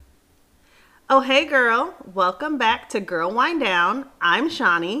Oh, hey girl. Welcome back to Girl Wind Down. I'm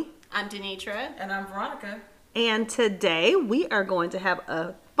Shawnee. I'm Denitra. And I'm Veronica. And today we are going to have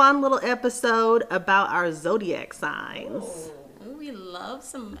a fun little episode about our zodiac signs. Ooh, we love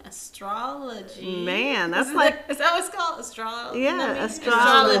some astrology. Man, that's is like... Is that what it's called? Astrology? Yeah,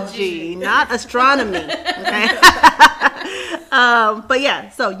 astrology, not astronomy. Okay. But yeah,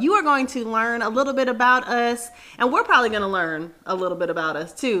 so you are going to learn a little bit about us, and we're probably going to learn a little bit about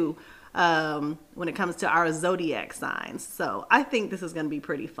us too when it comes to our zodiac signs. So I think this is going to be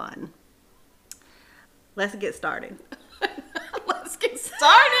pretty fun. Let's get started. Let's get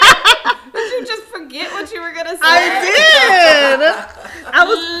started. Did you just forget what you were going to say? I did.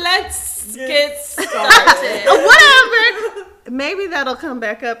 Let's get started. Whatever. Maybe that'll come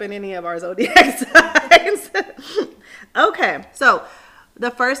back up in any of our zodiac signs. Okay, so the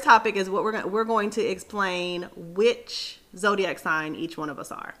first topic is what we're going to explain which zodiac sign each one of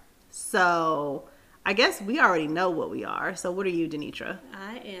us are. So I guess we already know what we are. So what are you, Denitra?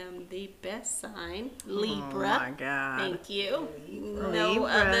 I am the best sign, Libra. Oh my God. Thank you. Libra. No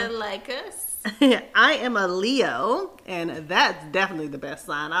other like us. I am a Leo, and that's definitely the best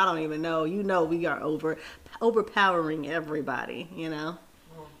sign. I don't even know. You know, we are overpowering everybody, you know?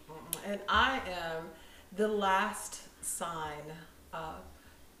 And I am the last sign,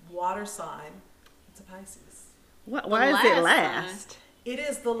 water sign. It's a Pisces. Why is it last? It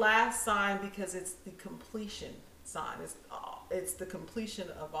is the last sign because it's the completion sign. It's the completion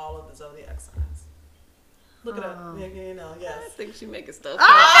of all of the zodiac signs. Look it up. You know, yes. I think she's making stuff up.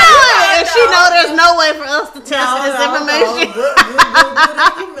 If she know there's no way for us to test this information. Good,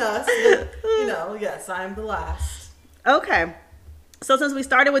 you must. You know, yes, I am the last. Okay. So since we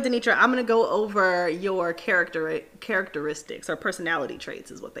started with Denitra, I'm going to go over your characteristics or personality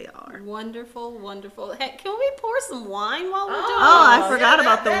traits is what they are. Wonderful, wonderful. Hey, can we pour some wine while we're doing Oh, I forgot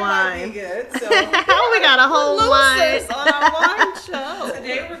about the that wine. Might be good. So, We got a whole wine. Losers on our wine show.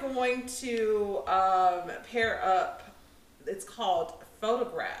 today we're going to pair up, it's called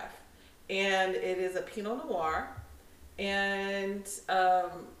Photograph, and it is a Pinot Noir, and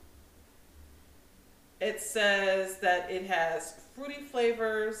it says that it has fruity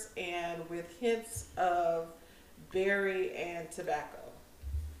flavors and with hints of berry and tobacco.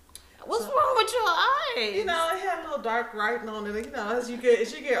 What's wrong with your eyes? You know, it had a little dark writing on it. You know, as you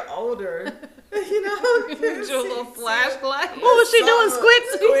get older, you know, Use your little flashlight. What was she doing? Squint?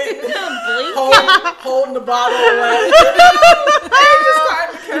 Holding the bottle away. Age is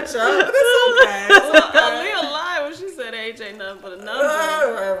starting to catch up, but it's okay. It's okay. Aaliyah lied when she said age ain't nothing but a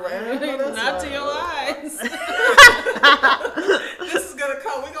number. Not to your eyes. This is gonna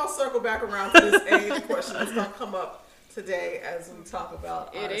come. We're gonna circle back around to this age question. It's gonna come up today as we talk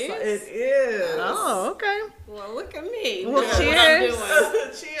about. It is. It is. Oh, okay. Well, look at me. Well, Look cheers. what I'm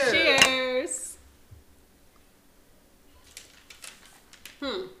doing. Cheers. Cheers.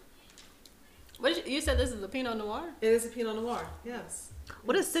 You said this is a Pinot Noir? It is a Pinot Noir. Yes.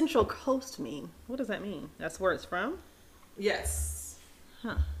 What does Central Coast mean? What does that mean? That's where it's from? Yes.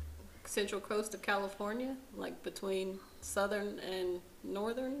 Huh. Central coast of California, like between southern and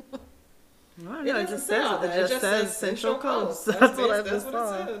northern. I don't know. It doesn't just say all says that. It just says Central Coast. That's what I just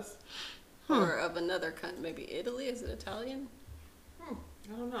saw. It says. Or of another country, maybe Italy. Is it Italian? I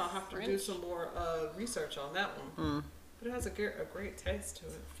don't know. I'll have to do French? some more research on that one. But it has a great taste to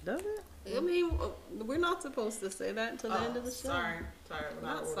it. Does it? I mean, we're not supposed to say that until the end of the show. Sorry. We're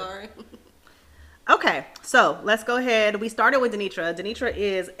Not order. sorry. Okay, so let's go ahead. We started with Denitra. Denitra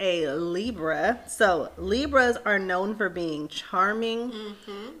is a Libra. So Libras are known for being charming,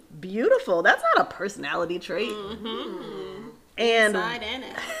 beautiful. That's not a personality trait. And Inside and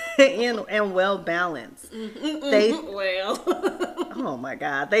out. and well balanced. They Well. oh my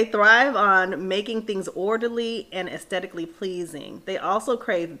God. They thrive on making things orderly and aesthetically pleasing. They also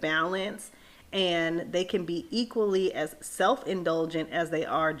crave balance, and they can be equally as self-indulgent as they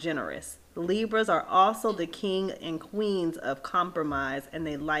are generous. Libras are also the king and queens of compromise, and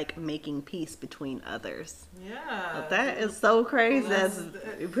they like making peace between others. Yeah. That is so crazy. That's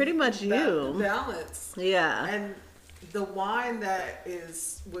pretty much you. Balance. Yeah. And the wine that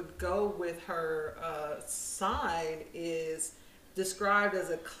would go with her sign is described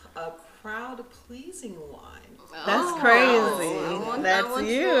as a crowd pleasing wine. That's crazy. I want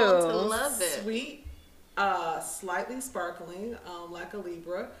you all to you. love it. Sweet, slightly sparkling, like a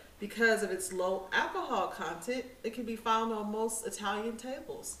Libra. Because of its low alcohol content, it can be found on most Italian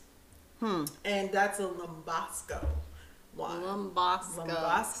tables. And that's a Lombasco wine. Lombasco.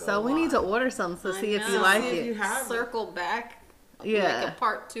 Lombasco So we need to wine. order some to I see if you know. like See if it. you have it. Circle back Yeah. Make a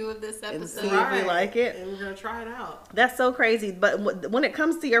part 2 of this And episode. see if we like it. And we're going to try it out. That's so crazy. But when it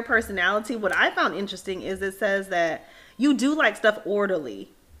comes to your personality, what I found interesting is it says that you do like stuff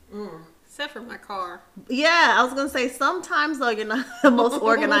orderly. Except for my car. Yeah, I was going to say sometimes, though, you're not the most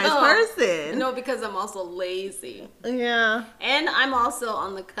organized person. No, because I'm also lazy. Yeah. And I'm also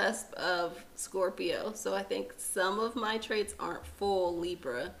on the cusp of Scorpio. So I think some of my traits aren't full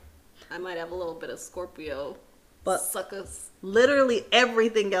Libra. I might have a little bit of Scorpio. But suckers. Literally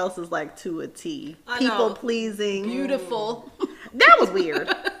everything else is like to a T. I People know. pleasing. Beautiful. That was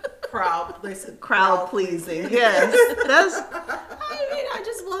weird. They said Crowd pleasing. Yes. That's I mean, I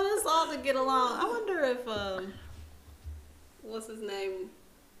just want us all to get along. I wonder if, what's his name?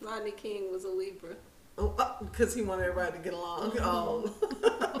 Rodney King was a Libra. Because he wanted everybody to get along. Oh.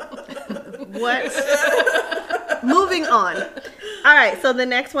 what? Moving on. All right, so the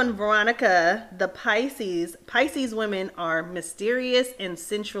next one, Veronica, the Pisces. Pisces women are mysterious and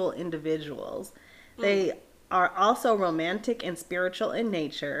sensual individuals. They are also romantic and spiritual in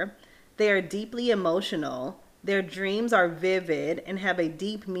nature. They are deeply emotional. Their dreams are vivid and have a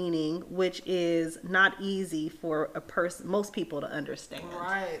deep meaning, which is not easy for most people to understand.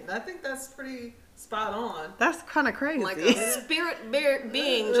 Right. I think that's pretty spot on. That's kind of crazy. Like a spirit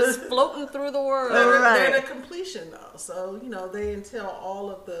being just floating through the world. They're the completion, though. So, they entail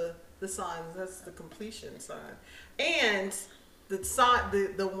all of the signs. That's the completion sign. And the sign,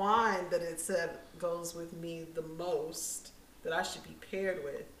 the wine that it said goes with me the most, that I should be paired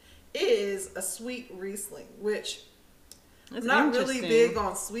with, is a sweet Riesling, which That's I'm not really interesting. big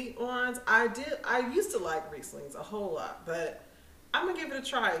on sweet wines. I used to like Rieslings a whole lot, but I'm gonna give it a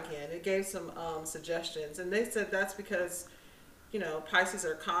try again. It gave some suggestions, and they said that's because Pisces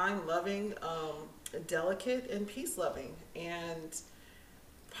are kind, loving, delicate, and peace loving, and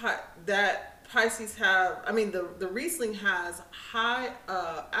that Pisces have. I mean, the Riesling has high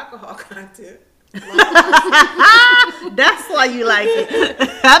alcohol content. That's why you like it.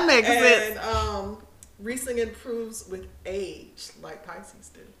 That makes sense. And Riesling improves with age, like Pisces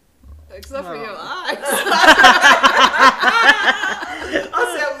do. Except for your eyes.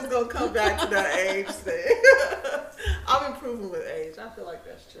 I said I was gonna come back to that age thing. I'm improving with age. I feel like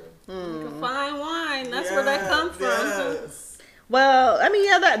that's true. Like a fine wine. That's where that comes from. Yes. Well, I mean,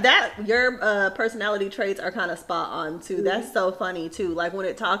 yeah, that your personality traits are kind of spot on too. That's so funny too. Like when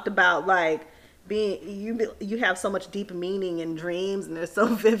it talked about like being you have so much deep meaning in dreams and they're so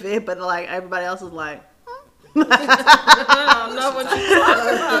vivid, but like everybody else is like. I don't know what you're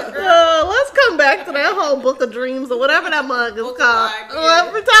talking about, girl. Let's come back to that whole book of dreams or whatever that mug is Book of called. ideas.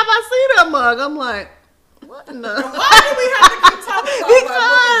 Every time I see that mug, I'm like, what in the? Why do we have to keep talking about Because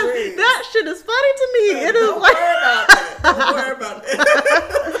book of dreams? that shit is funny to me. It is Don't like. worry about that. Don't worry about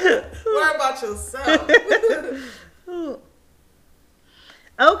that. Worry about yourself.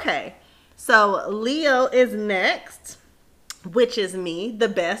 Okay, so Leo is next, which is me. The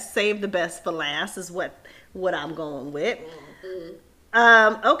best, save the best for last is what I'm going with.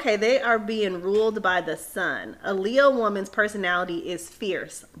 Okay, they are being ruled by the sun. A Leo woman's personality is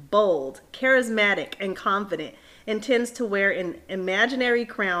fierce, bold, charismatic, and confident, and tends to wear an imaginary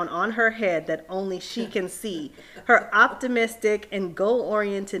crown on her head that only she can see. Her optimistic and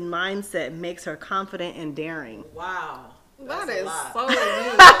goal-oriented mindset makes her confident and daring. Wow. That That's a is lot. so you.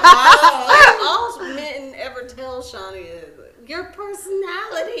 All Mitten ever tells Shawnee is your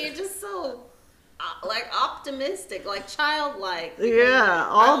personality is just so like optimistic, like childlike. Yeah,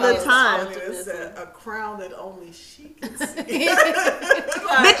 all the Yes. time. It's a crown that only she can see.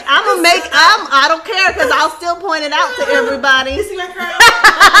 Bitch, I don't care because I'll still point it out to everybody. You see my crown?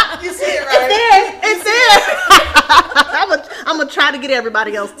 You see it, right? It's there. I'm gonna try to get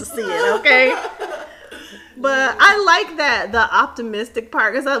everybody else to see it, okay? But I like that, the optimistic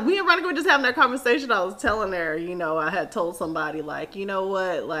part. Because we and Veronica were just having that conversation. I was telling her, I had told somebody, like, you know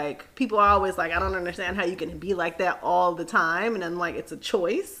what? Like, people are always like, I don't understand how you can be like that all the time. And I'm like, it's a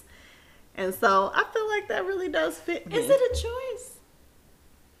choice. And so I feel like that really does fit me. Is it a choice?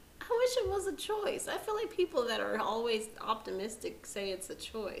 I wish it was a choice. I feel like people that are always optimistic say it's a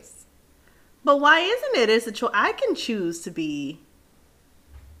choice. But why isn't it? It's a choice. I can choose to be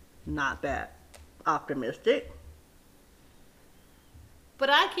not that optimistic. But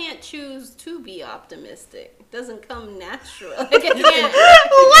I can't choose to be optimistic. It doesn't come natural. Like, I can't.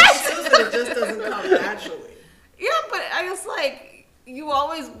 It just doesn't come naturally. Yeah, but I guess like you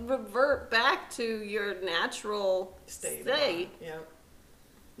always revert back to your natural state. Yeah.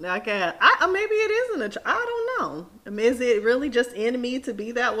 I can't. Maybe it isn't I don't know. I mean, is it really just in me to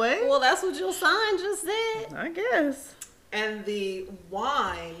be that way? Well, that's what your sign just said. I guess. And the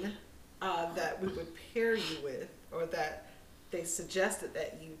wine that we would pair you with, or that they suggested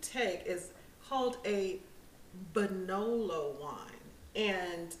that you take is called a Bonolo wine.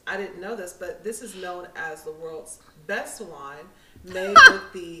 And I didn't know this, but this is known as the world's best wine, made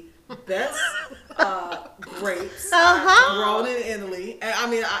with the best grapes grown in Italy. And I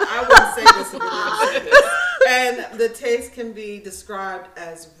mean, I wouldn't say this if you didn't say this. And the taste can be described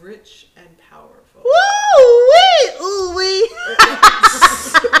as rich and powerful. Woo-wee! Ooh-wee!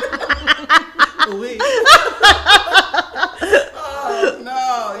 Ooh-wee. Oh,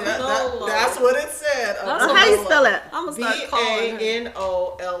 no. Yeah, that's what it said. How you spell it? I'm going to start calling her.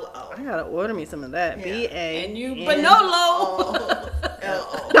 Banolo. I gotta order me some of that. Yeah. B-A. And you Bonolo.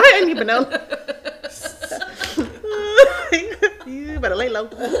 L-O. Go ahead and you Bonolo. You better lay low.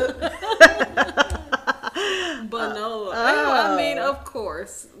 Bonolo. I mean, of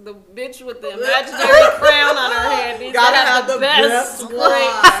course, the bitch with the imaginary crown on her head needs to have the best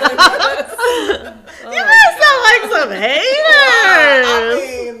grapes. You guys sound like some haters. I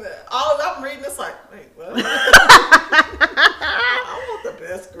mean, I'm reading this like, wait, what? I want the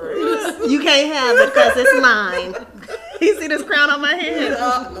best grapes. You can't have it because it's mine. You see this crown on my head?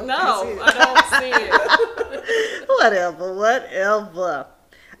 No, I don't see it. Whatever.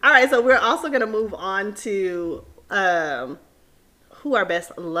 All right, so we're also going to move on to who our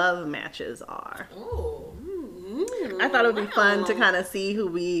best love matches are. Oh. I thought it would be fun to kind of see who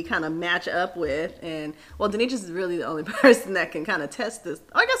we kind of match up with. And, well, Denise is really the only person that can kind of test this.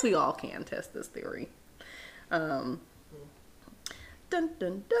 I guess we all can test this theory. Dun, dun,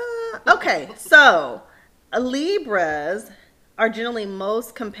 dun. Okay, so Libras are generally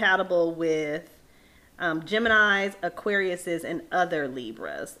most compatible with Geminis, Aquariuses, and other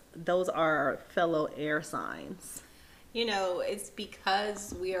Libras. Those are our fellow air signs. You know, it's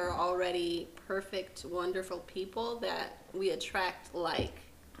because we are already perfect, wonderful people that we attract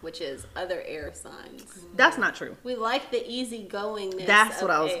which is other air signs. That's not true. We like the easygoingness. That's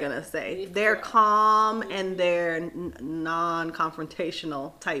what I was air. going to say. They're calm and they're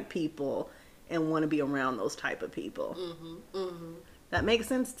non-confrontational type people and want to be around those type of people. That makes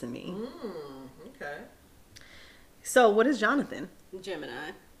sense to me. Okay. So what is Jonathan?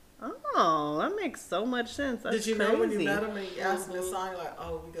 Gemini. Oh, that makes so much sense. That's Did you crazy. know when you met him and you asked him his sign, like,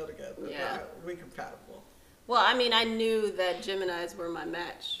 oh, we go together. Yeah. We're compatible. Well, I mean, I knew that Geminis were my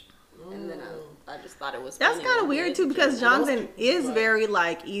match. And then I just thought it was That's funny kind of when weird they too because Gemini. Jonathan is very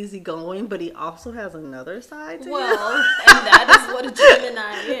like easygoing, but he also has another side to him. Well, and that is what a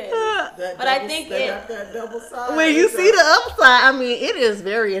Gemini is. But I think that double side. When you see the upside, I mean, it is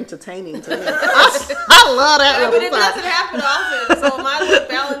very entertaining to me. I love that Yeah, other but it side. doesn't happen often. So my little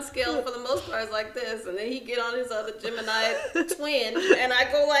balance scale for the most part is like this, and then he get on his other Gemini twin, and I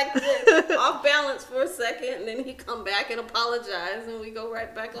go like this, off balance for a second, and then he come back and apologize, and we go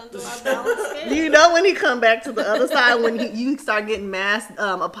right back onto our balance scale. You know when he come back to the other side when you start getting mass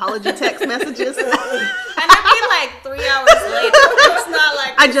apology text messages. And it'd be like 3 hours later. It's not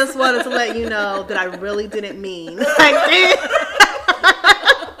like I just wanted to let you know that I really didn't mean.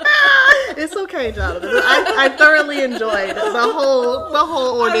 It's okay, Jonathan. I thoroughly enjoyed the whole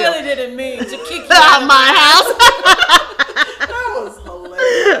I ordeal. really didn't mean to kick you Out of my house. That was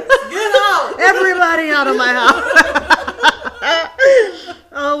hilarious. Get out. Everybody out of my house.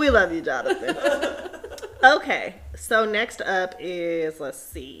 Oh, we love you, Jonathan. Okay, so next up is, let's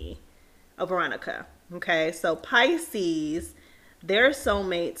see, Veronica. Okay, so Pisces, their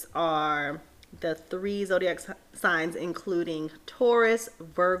soulmates are the 3 zodiac signs, including Taurus,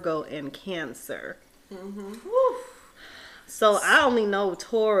 Virgo, and Cancer. So I only know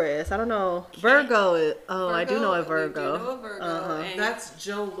Taurus. I don't know Virgo. I do know a Virgo. We do know a Virgo. And That's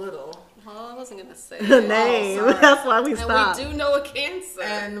Joe Little. I wasn't gonna say The that. name. sorry. That's why we And stopped. we do know a Cancer.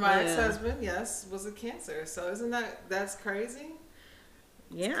 And my Yeah. ex-husband, yes, was a Cancer. So isn't that's crazy?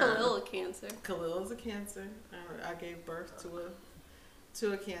 Yeah. Khalil a Cancer. Khalil is a Cancer. I gave birth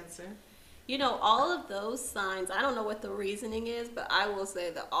to a Cancer. You know, all of those signs, I don't know what the reasoning is, but I will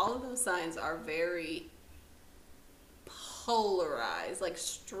say that all of those signs are very polarized, like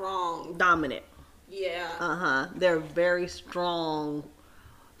strong. Dominant. Yeah. They're very strong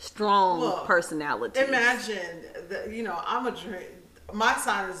Look, personality. Imagine that, I'm a dream. My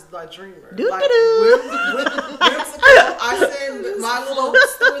sign is the dreamer. Doo-doo-doo. Whimsical. I send my little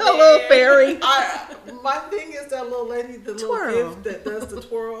Hello, fairy. my thing is that little lady, the Twirl. little gift that does the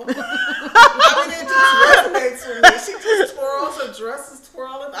twirl. I mean, it just resonates with me. She just twirls, her dress is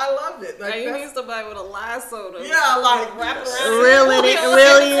twirling. I love it. Like, Now you that's- need somebody with a lasso to yeah, like wrap around.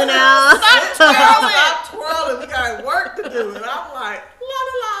 Really you now. Stop twirling. We got work to do. And I'm like, la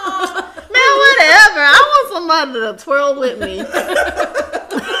la la. Man, whatever. I want somebody to twirl with me.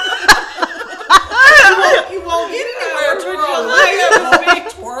 You won't get anywhere twirling.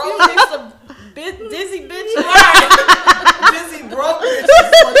 twirling. You mix a dizzy bitch. Dizzy broke bitch is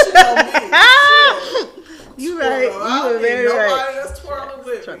what you know me. You right. You were very nobody right. that's twirling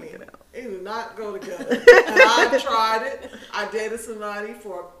with Trying to me. get out. It do not go together. And I've tried it. I dated somebody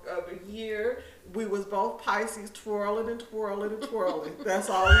for a year. We was both Pisces, twirling and twirling and twirling. That's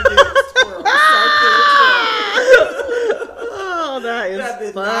all we did was twirl. Oh, that is That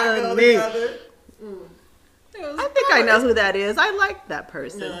did not go funny. together. I think I know who that is. I like that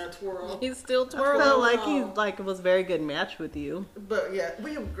person. Nah, twirl. He's still I twirling. felt like he was a very good match with you. But yeah,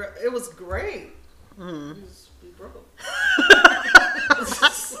 it was great. We broke.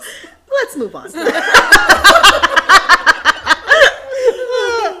 Let's move on.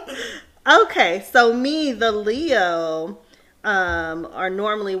 Okay, so me, the Leo, are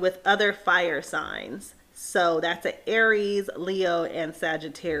normally with other fire signs. So that's an Aries, Leo, and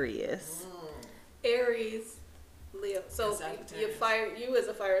Sagittarius. Aries, Leo. So you as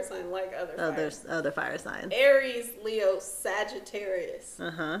a fire sign like Other fire signs. Aries, Leo, Sagittarius.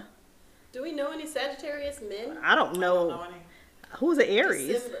 Uh-huh. Do we know any Sagittarius men? I don't know. Who's an Aries?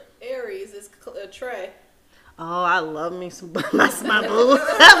 December. Aries is Trey. Oh, I love me some that's my boo.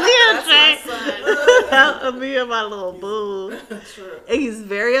 Me and my little boo. True. He's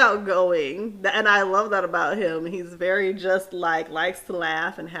very outgoing, and I love that about him. He's very just likes to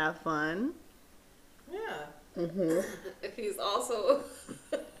laugh and have fun. Yeah. He's also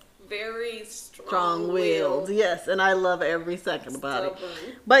very Strong-willed, yes, and I love every second about it.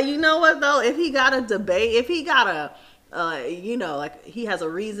 Stubborn. But you know what though? If he got a debate, if he got a like he has a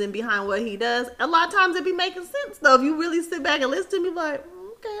reason behind what he does, a lot of times it be making sense though. If you really sit back and listen to me, like,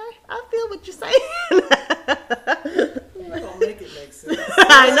 okay, I feel what you're saying. You're not gonna make it make sense.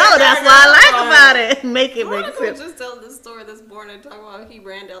 I know, that's what I like about it. Make it make Monica was sense. just telling this story this morning, talking about he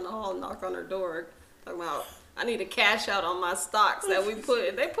ran down the hall and knocked on her door, talking about I need to cash out on my stocks that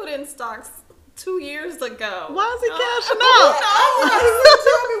they put in stocks 2 years ago. Why is he cashing out? He didn't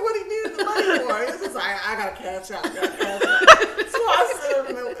tell me what he needed the money for. It's just like, I gotta cash out. So I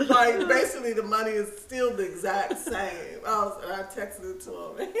said, like, basically the money is still the exact same. I texted it to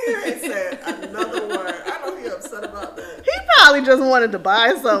him, and he ain't said another word. I know he upset about that. He probably just wanted to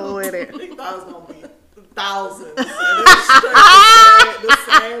buy something with it. He thought it was gonna be thousands. And it's straight the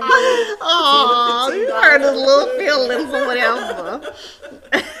same way. Oh, you heard his little feelings or whatever.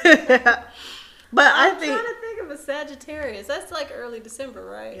 But I'm trying to think of a Sagittarius. That's like early December,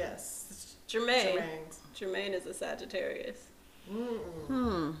 right? Yes. Jermaine is a Sagittarius. I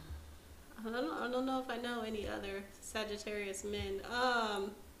don't know if I know any other Sagittarius men. I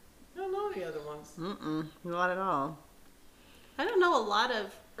don't know any other ones. Not at all. I don't know a lot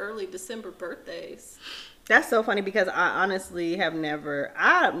of early December birthdays. That's so funny because I honestly have never.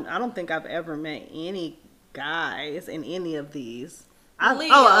 I don't think I've ever met any guys in any of these. A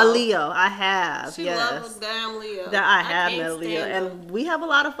Leo. I have. She yes. loves a damn Leo. That I have met a can't Leo, stand and we have a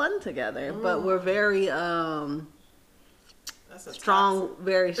lot of fun together. But we're very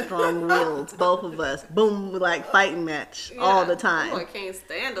very strong-willed. Both of us. Boom, like fighting match all the time. Oh, I can't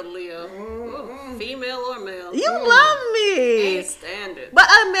stand a Leo. Ooh, female or male. You love me. Can't stand it. But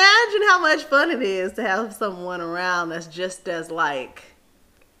imagine how much fun it is to have someone around that's just as like.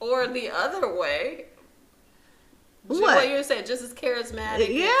 Or the other way. What you were saying, just as charismatic.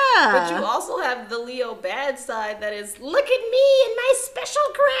 Yeah. But you also have the Leo bad side that is, look at me in my special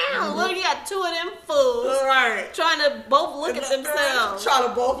crown. Look, you got two of them fools. All right. Trying to both look at themselves. Try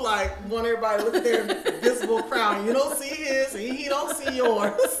to both want everybody to look at their invisible crown. You don't see his, and he don't see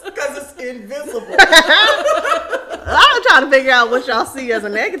yours because it's invisible. I'm trying to figure out what y'all see as a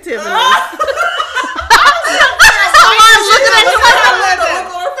negative.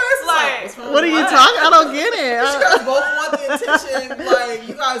 What are you talking? I don't get it. You guys both want the attention. Like,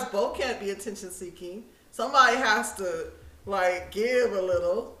 you guys both can't be attention seeking. Somebody has to give a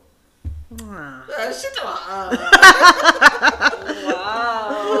little. Wow, that's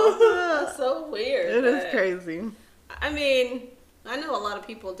so weird. It is crazy. I mean, I know a lot of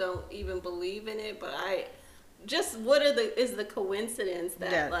people don't even believe in it, but is the coincidence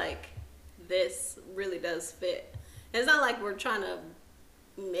that this really does fit? It's not like we're trying to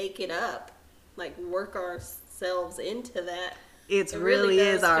make it up, work ourselves into that. It really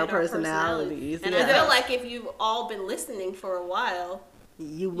is our personalities. And I feel like if you've all been listening for a while,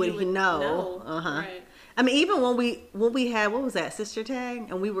 you would know. Right. I mean, even when we had, what was that, Sister Tag,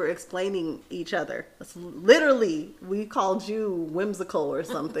 and we were explaining each other. Literally, we called you whimsical or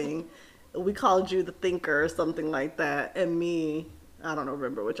something. We called you the thinker or something like that, and me. I don't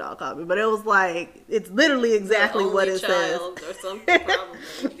remember what y'all called me, but it was it's literally exactly what it says. Or something,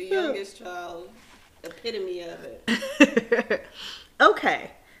 probably the youngest child. epitome of it.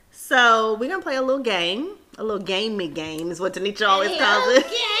 Okay, so we're gonna play a little game. A little gamey game is what Tanisha always calls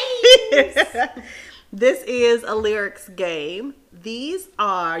it. This is a lyrics game. These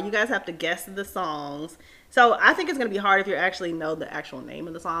are, you guys have to guess the songs. So I think it's gonna be hard if you actually know the actual name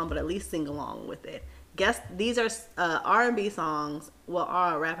of the song, but at least sing along with it. Guess, these are R&B songs,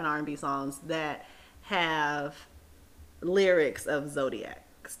 well, rap and R&B songs that have lyrics of Zodiac.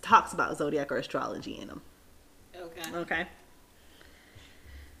 Talks about Zodiac or astrology in them. Okay.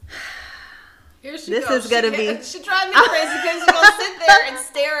 Here she This goes. is gonna be. She drives me crazy because she's gonna sit there and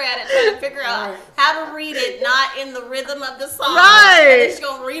stare at it, trying to figure out how to read it, not in the rhythm of the song. Right. And then she's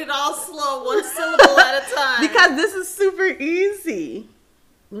gonna read it all slow, one syllable at a time. Because this is super easy.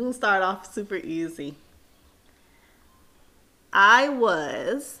 We're gonna start off super easy. I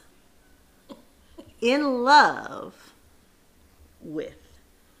was in love with.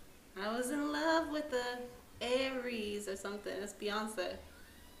 I was in love with the Aries or something. It's Beyonce.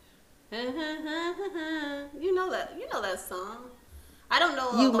 You know that song. I don't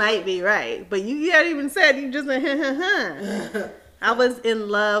know. You might be right, but you hadn't even said, you just went, I was in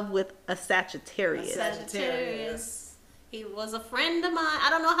love with a Sagittarius. Sagittarius. He was a friend of mine. I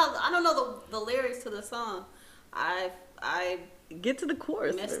don't know the lyrics to the song. I Get to the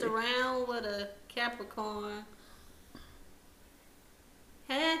chorus. messed baby. around with a Capricorn.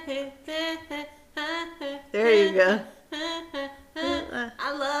 There you go.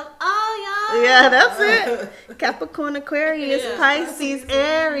 I love all y'all. Yeah, that's it. Capricorn, Aquarius, Yeah. Pisces,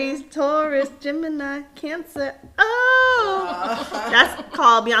 Aries, Taurus, Gemini, Cancer. Oh, that's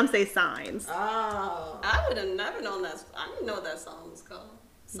called Beyonce Signs. Oh. I would have never known that. I didn't know what that song was called.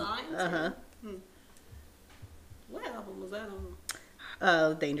 Signs? What album was that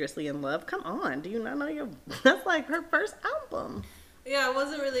on? Dangerously in Love. Come on, do you not know your? That's like her first album. Yeah, I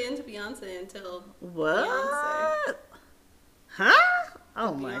wasn't really into Beyonce until What? Beyonce. Huh?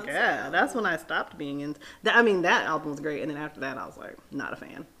 Oh my Beyonce god, album. that's when I stopped being into. I mean, that album was great, and then after that, I was like, not a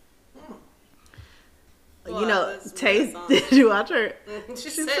fan. Well, You know, that's Taste. my song. Did you watch her? She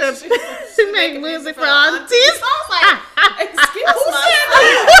She said said she make music for aunties. I was like, excuse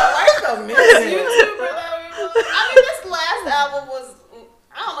Wait a minute. YouTuber that we was. I mean, this last album was.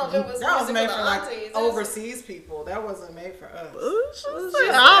 I don't know if it was That was music made for for the like aunties. It was- overseas people. That wasn't made for us. I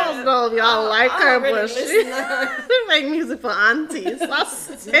don't know if y'all like I her, don't really but listen she to her. make music for aunties. I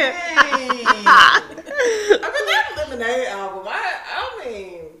said, I mean, that Lemonade album, I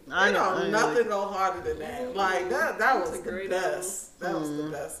mean, I know. nothing go harder than that. Like, that was a the great best. That was the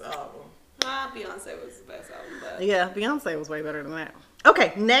best album. Beyonce was the best album, but Yeah, Beyonce was way better than that.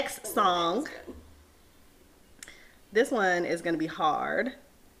 Okay, next song. This one is going to be hard.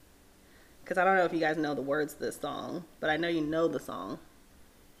 Because I don't know if you guys know the words to this song, but I know you know the song.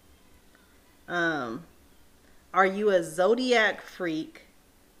 Are you a Zodiac freak?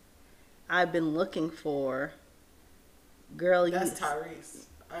 I've been looking for. Girl, you. That's Tyrese.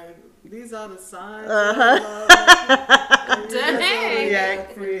 These are the signs. Dang.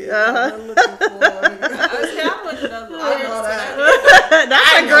 Zodiac freak. Uh-huh. I'm looking for.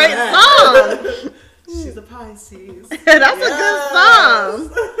 That's a great song. She's a Pisces. That's a good song.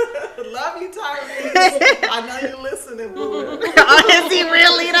 Love you, Tyrese. I know you're listening, boo. Oh, is he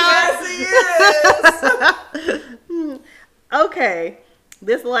really though? Yes, he is. Okay,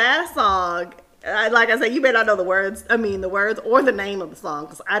 this last song, like I said, you may not know the words. I mean, the words or the name of the song,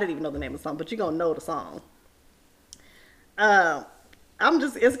 because I didn't even know the name of the song, but you're gonna know the song.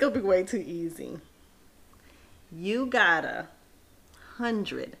 It's gonna be way too easy. You got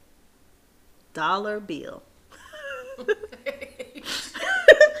 $100 bill.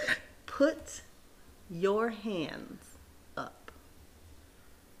 Put your hands up.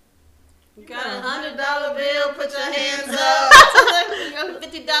 You got $100 bill, put your hands up.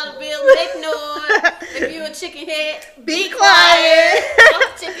 $50 bill, make noise. If you a chicken head, Be quiet.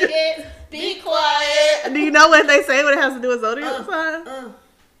 Chicken head, be quiet. Do you know what they say when it has to do with zodiac sign?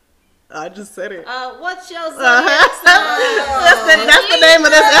 I just said it. What's your zodiac sign? That's the name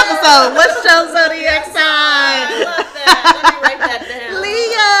of this episode. What's your zodiac sign? I love that. Let me write that down.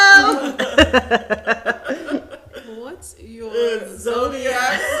 Leo. What's your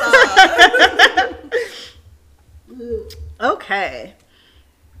Zodiac sign. Okay.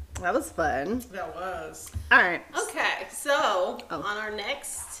 That was fun. That was. All right. Okay, so on our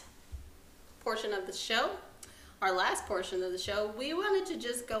next portion of the show, our last portion of the show, we wanted to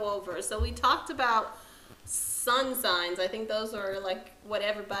just go over. So we talked about sun signs. I think those are like what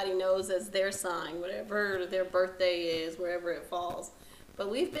everybody knows as their sign, whatever their birthday is, wherever it falls. But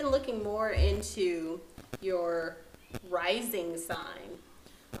we've been looking more into your rising sign.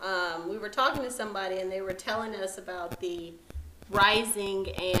 we were talking to somebody and they were telling us about the rising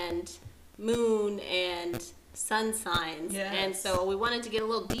and moon and sun signs. Yes. And so we wanted to get a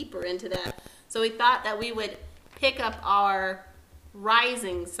little deeper into that. So we thought that we would pick up our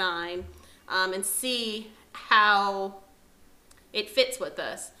rising sign and see how it fits with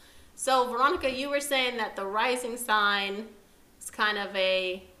us. So Veronica, you were saying that the rising sign is kind of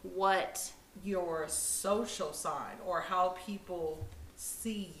a what? Your social sign, or how people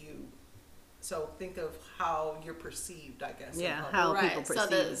see you. So think of how you're perceived, I guess. Yeah, in public. how Right. people So the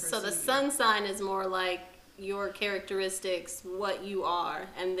perceive you. sun sign is more like your characteristics, what you are,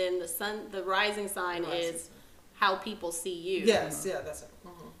 and then the rising sign The rising is sign. how people see you. Yes, yeah, that's it.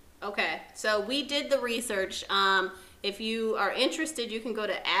 Okay, so we did the research. If you are interested, you can go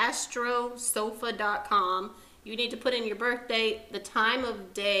to astrosofa.com. You need to put in your birth date, the time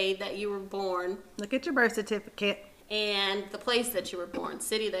of day that you were born, Look at your birth certificate. and the place that you were born,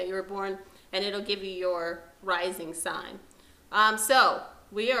 city that you were born, and it'll give you your rising sign. So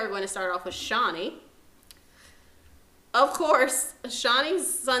we are going to start off with Shawnee. Of course,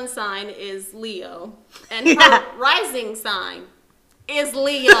 Shawnee's sun sign is Leo, and her rising sign is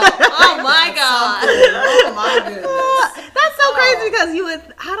Leo. Oh my God. Oh my goodness. That's so crazy because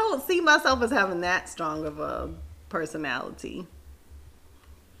I don't see myself as having that strong of a personality.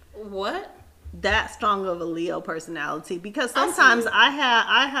 What? That strong of a Leo personality, because I see sometimes you. I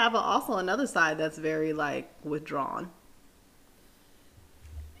have also another side that's very like withdrawn.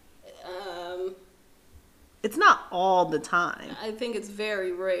 It's not all the time. I think it's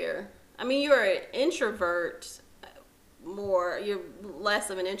very rare. I mean, you're an introvert more. You're less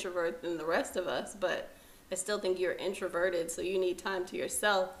of an introvert than the rest of us, but I still think you're introverted, so you need time to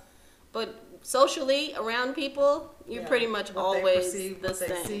yourself. But socially, around people, you're Yeah. pretty much What they always perceive, the what they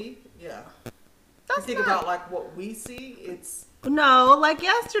same. see. Yeah. That's You think not- about like what we see, it's No, like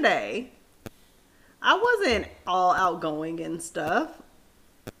yesterday, I wasn't all outgoing and stuff.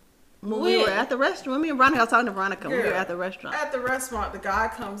 When we were When? at the restaurant, me and Veronica, I was talking to Veronica when we were Girl, at the restaurant. At the restaurant, the guy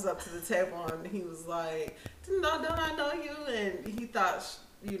comes up to the table and he was like, don't I know you? And he thought,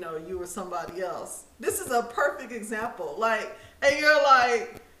 you were somebody else. This is a perfect example. Like, and you're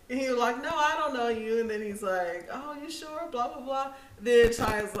like, and he was like, no, I don't know you. And then he's like, oh, you sure? Blah, blah, blah. Then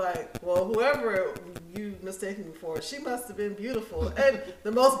China's like, well, whoever you mistaken me for, she must have been beautiful. And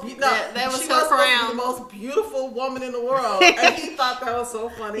the most That was she her must be crown. the most beautiful woman in the world. And he thought that was so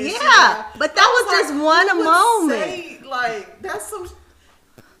funny. And she Yeah, laughed. but that was just one who would moment. say, like, that's some,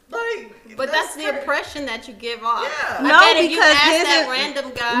 like, But that's the crazy. impression that you give off. Yeah. I No, bet if you because asked his- that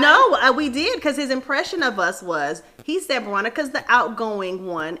random guy. No, we did, because his impression of us was, he said Veronica's the outgoing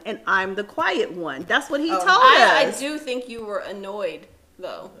one and I'm the quiet one. That's what he told I us. do think you were annoyed,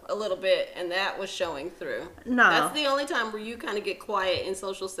 though, a little bit, and that was showing through. No. That's the only time where you kind of get quiet in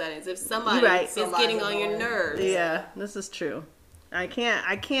social settings. If somebody You're right. is Somebody's getting on your annoying. nerves. Yeah, this is true. I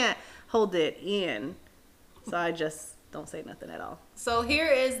can't hold it in, so I just don't say nothing at all. So here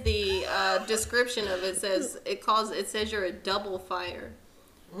is the description of it. It says you're a double fire.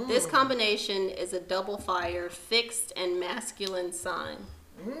 This combination is a double fire, fixed and masculine sign.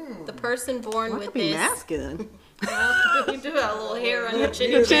 The person born Why with could be this. masculine? Well, you do have a little hair on your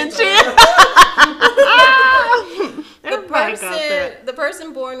chin. The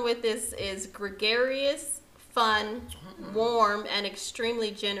person born with this is gregarious, fun, warm, and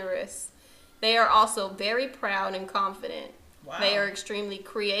extremely generous. They are also very proud and confident. Wow. They are extremely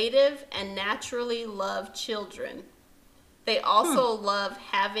creative and naturally love children. They also love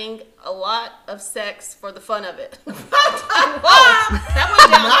having a lot of sex for the fun of it. Whoa, that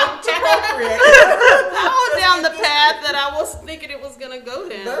went down the path that I was thinking it was gonna go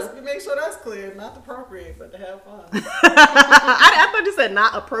down. Let's make sure that's clear. Not to procreate, but to have fun. I thought you said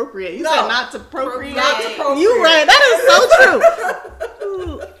not appropriate. You No. said not to procreate. Not to procreate. You right. That is so true.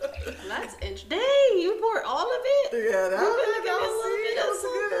 That's interesting. Dang, you poured all of it? Yeah, that You was, gotta give me a little bit of was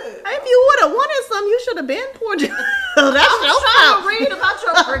good. If you would have wanted some, you should have been poured. That's I'm your trying to fault. read about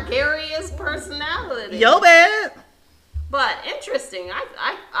your gregarious personality. Yo, bad. But interesting.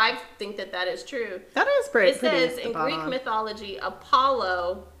 I think that is true. That is pretty. It says pretty in spot Greek on. mythology,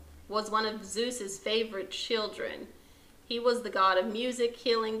 Apollo was one of Zeus's favorite children. He was the god of music,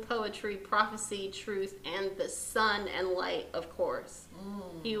 healing, poetry, prophecy, truth, and the sun and light, of course.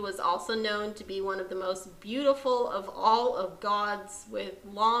 He was also known to be one of the most beautiful of all of gods, with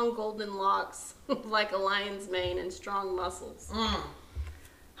long golden locks like a lion's mane and strong muscles.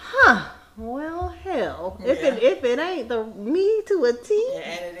 Huh. Well, hell. Yeah. If it ain't the me to a T. Yeah,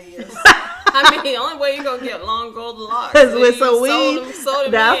 and it is. I mean, the only way you're going to get long golden locks Is with you some sold weed. them- sold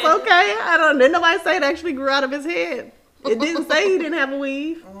them That's in. okay. Didn't nobody say it actually grew out of his head. It didn't say he didn't have a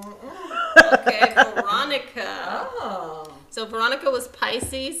weave. Okay, Veronica. Oh. So Veronica was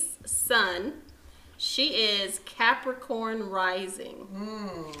Pisces sun. She is Capricorn rising.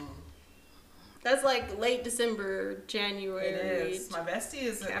 That's like late December, January. It is. My bestie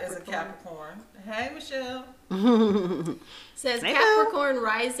is a Capricorn. Hey, Michelle. Says Hey, Capricorn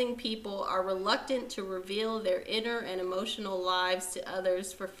rising people are reluctant to reveal their inner and emotional lives to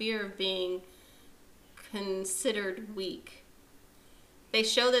others for fear of being considered weak. They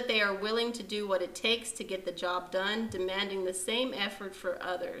show that they are willing to do what it takes to get the job done, demanding the same effort for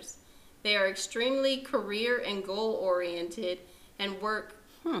others. They are extremely career and goal oriented and work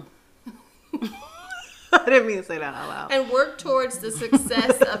I didn't mean to say that out loud. and work towards the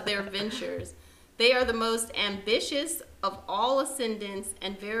success of their ventures. They are the most ambitious of all ascendants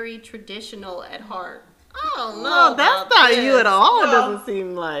and very traditional at heart. I don't know. No, that's about not this. you at all. It Well, doesn't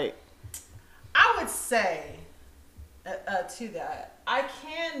seem like. I would say to that, I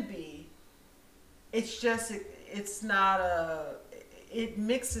can be. It's just it's not it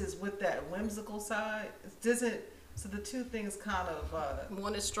mixes with that whimsical side. It doesn't. So the two things kind of.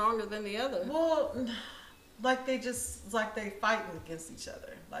 One is stronger than the other. Well, like they fighting against each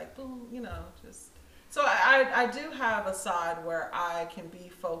other. Like boom, just. So I do have a side where I can be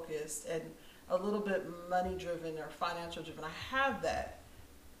focused and a little bit money driven or financial driven. I have that,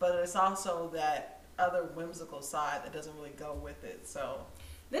 but it's also that other whimsical side that doesn't really go with it. So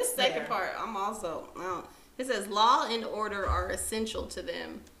This second part, I'm also. It says law and order are essential to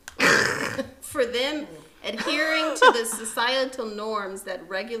them. For them, adhering to the societal norms that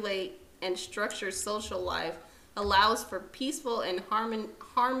regulate and structure social life allows for peaceful and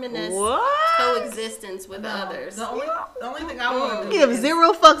harmonious What? coexistence with others. The only thing I want to do Give is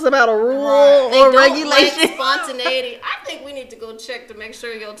zero fucks about a rule Right. They or don't regulation. like spontaneity. I think we need to go check to make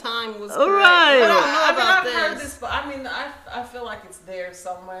sure your time was correct. Right. I don't know about I've heard this. this, but I feel like it's there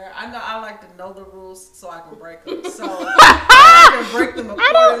somewhere. I know I like to know the rules so I can break them. So I can break them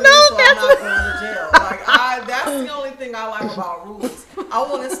accordingly know so I'm not going to jail. Like that's the only thing I like about rules. I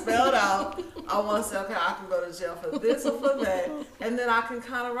want it spelled out. I want to say, okay, I can go to jail for this or for that, and then I can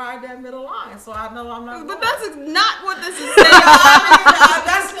kind of ride that middle line, so I know I'm not. But going. that's not what this is saying.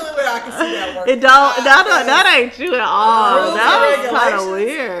 That's the only way I can see that working. It don't. That ain't you at all. Rules That and was kind of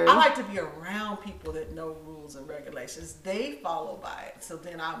regulations. weird. I like to be around people that know rules and regulations. They follow by it. So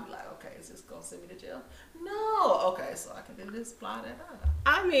then I'm like, okay, is this going to send me to jail? No. Okay, so I can do this, fly that out.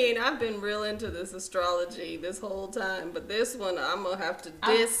 I mean, I've been real into this astrology this whole time, but this one I'm gonna have to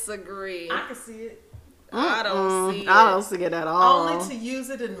disagree. I can see it. I don't see it. I don't see it at all. Only to use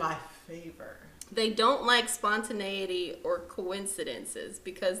it in my favor. They don't like spontaneity or coincidences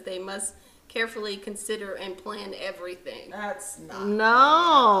because they must carefully consider and plan everything. That's not.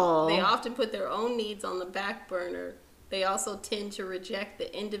 No. They often put their own needs on the back burner. They also tend to reject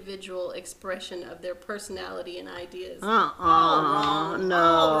the individual expression of their personality and ideas. All wrong. No.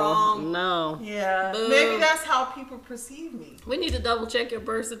 All wrong. No. Yeah. Boo. Maybe that's how people perceive me. We need to double check your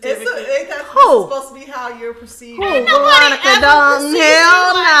birth Ain't certificate. that Who? supposed to be how you're perceived? Who? nobody Veronica, ever don't. perceived Hell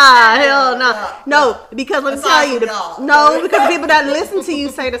you like nah. that. Hell nah. No. No, because let me Aside tell you. from y'all. No, because people that listen to you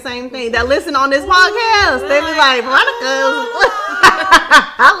say the same thing. That listen on this podcast. They be like, Veronica.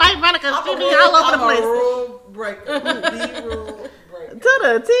 I like Veronica. She be all over the I'm a place. rule breaker. The rule breaker. To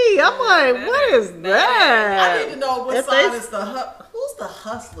the T. I'm like, what is I that? need to know what If side they- is who's the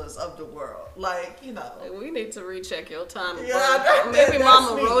hustlers of the world? Like, We need to recheck your time. of Yeah, birth. that's Maybe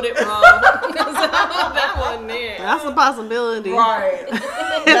Mama me. wrote it wrong. That wasn't there. That's a possibility. right.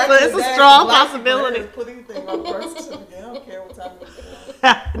 It's a strong possibility. Put anything on birth certificate. I don't care what time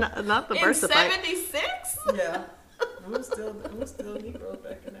it's not the In birth certificate. 76? Yeah. We were still Negroes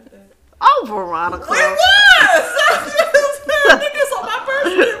back in that day. Oh, Veronica. We was! Niggas on my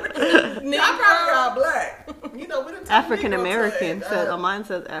birth certificate. I probably got black. We didn't take African Negro American. till Mine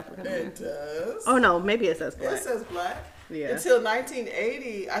says African American. it does. Oh no, maybe it says black. It says black. Yeah. Until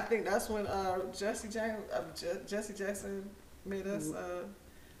 1980, I think that's when Jesse Jackson made us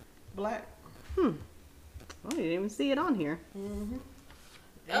black. Oh, you didn't even see it on here.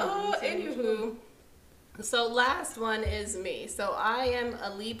 Oh, anywho. So last one is me. So I am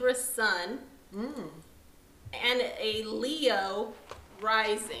a Libra sun and a Leo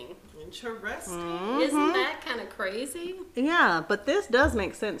rising. Interesting. Isn't that kind of crazy? Yeah, but this does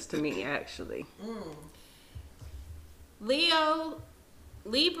make sense to me actually.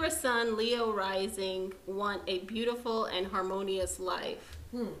 Libra sun, Leo rising want a beautiful and harmonious life.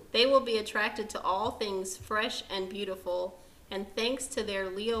 They will be attracted to all things fresh and beautiful, and thanks to their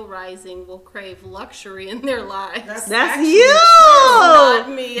Leo rising, will crave luxury in their lives. That's actually you, Not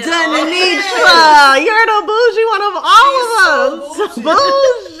me at all. Danitra. You're the bougie one of all bougie.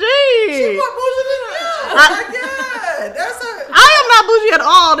 Bougie. She more bougie than you. Oh my God. That's a. I am not bougie at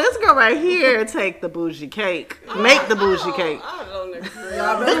all. This girl right here take the bougie cake. Make the bougie cake. I don't agree.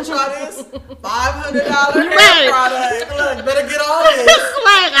 Y'all better try this $500 hair product. Look, better get on this.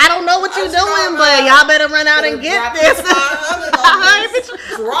 Like, I don't know what you're doing, but y'all better run out and get this.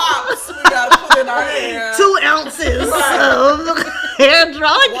 Drops we gotta put in our hair. 2 ounces of hair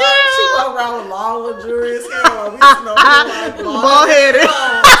dry She girl. walk around with long, luxurious hair. While we just know like Bald-headed.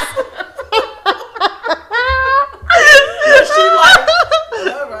 She like,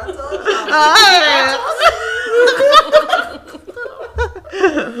 whatever, I told you.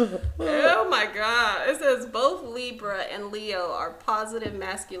 Oh my God. It says both Libra and Leo are positive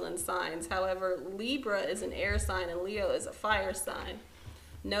masculine signs. However, Libra is an air sign and Leo is a fire sign.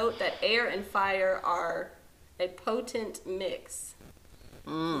 Note that air and fire are a potent mix.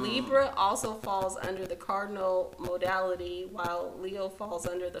 Libra also falls under the cardinal modality, while Leo falls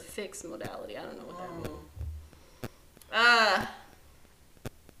under the fixed modality. I don't know what that means.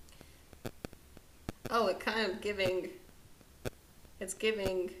 Oh, it kind of giving. It's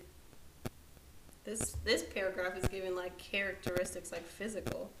giving. This paragraph is giving like characteristics like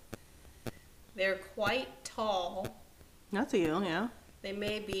physical. They're quite tall. That's you, yeah. They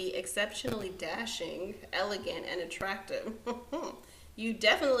may be exceptionally dashing, elegant, and attractive. You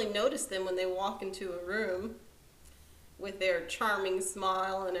definitely notice them when they walk into a room with their charming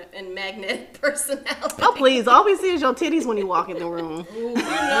smile and magnetic personality. Oh, please. All we see is your titties when you walk in the room. You notice them.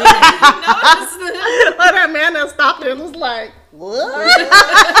 But that man that stopped him was like, what?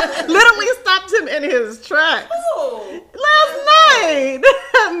 Literally stopped him in his tracks. Oh, Last night.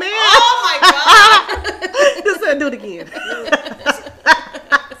 Man. oh my God. He said, do it again.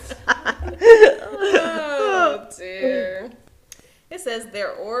 Oh dear. It says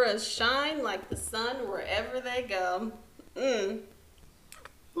their auras shine like the sun wherever they go.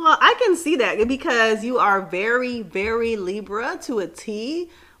 Well, I can see that because you are very, very Libra to a T,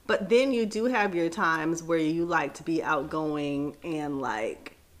 but then you do have your times where you like to be outgoing and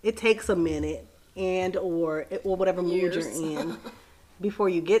like it takes a minute or whatever mood Years. you're in before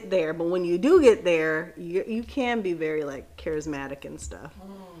you get there. But when you do get there, you can be very like charismatic and stuff.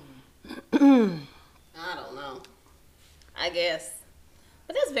 I don't know. I guess.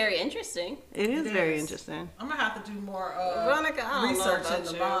 But that's very interesting. It is very interesting. I'm gonna have to do more Veronica, I don't know research about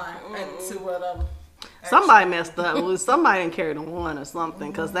into you. mine and see what Somebody messed up. Somebody didn't carry the 1 or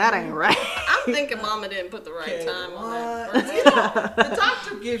something because that ain't right. I'm thinking Mama didn't put the right time on that. You know, the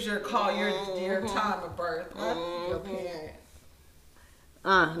doctor gives your call your time of birth, not your parent.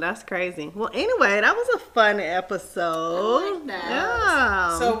 That's crazy. Well, anyway, that was a fun episode. I like that.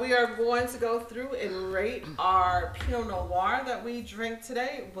 Yeah. So we are going to go through and rate our Pinot Noir that we drank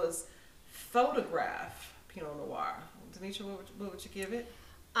today. It was Photograph Pinot Noir. Denisha, what would you give it?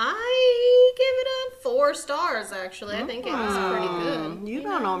 I give it a 4 stars, actually. I think it was pretty good. You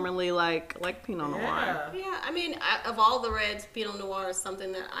don't normally like Pinot Noir. Yeah, I mean, of all the reds, Pinot Noir is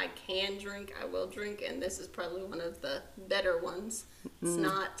something that I can drink, I will drink, and this is probably one of the better ones. It's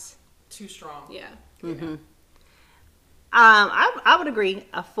not Too strong. yeah. I would agree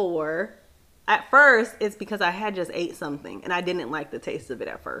a 4. At first, it's because I had just ate something and I didn't like the taste of it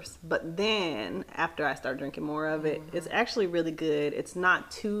at first. But then after I start drinking more of it, it's actually really good. It's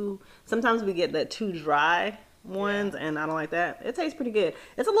not too, sometimes we get the too dry ones and I don't like that. It tastes pretty good.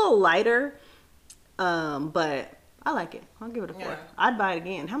 It's a little lighter, but I like it. I'll give it a 4. Yeah. I'd buy it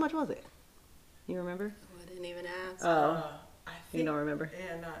again. How much was it? You remember? I didn't even ask. Oh, I think, you don't remember?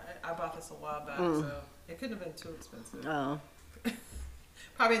 Yeah, no, I bought this a while back, so it couldn't have been too expensive. Oh,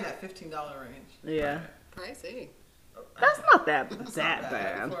 Probably in that $15 range. yeah. Pricey. That's not that That's that not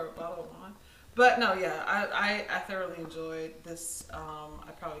bad. for a bottle of wine. But no, yeah, I thoroughly enjoyed this.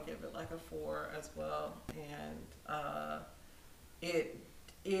 I probably give it like a 4 as well, and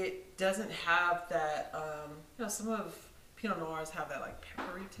it doesn't have that. Some of Pinot Noirs have that like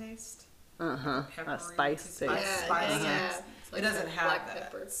peppery taste. A spice taste. Spice. Yeah. Taste. It's like It doesn't the have black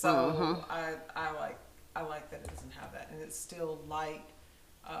that. pepper. So I like that it doesn't have that, and it's still light.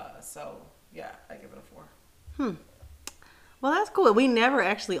 So yeah, I give it a 4. Well, that's cool. We never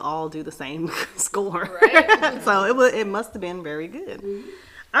actually all do the same score. Right. So it must have been very good.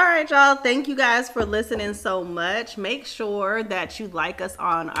 All right, y'all. Thank you guys for listening so much. Make sure that you like us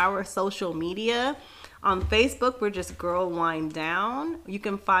on our social media. On Facebook, we're just Girl Wind Down. You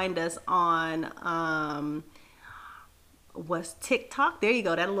can find us on what's TikTok. There you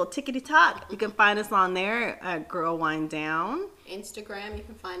go. That little tickety tock. You can find us on there at Girl Wind Down. Instagram, you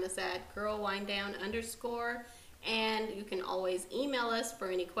can find us at girlwinddown_. And you can always email us for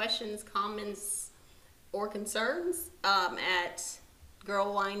any questions, comments, or concerns at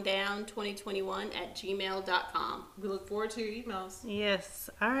girlwinedown2021@gmail.com. We look forward to your emails. Yes.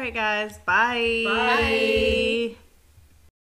 All right, guys. Bye. Bye.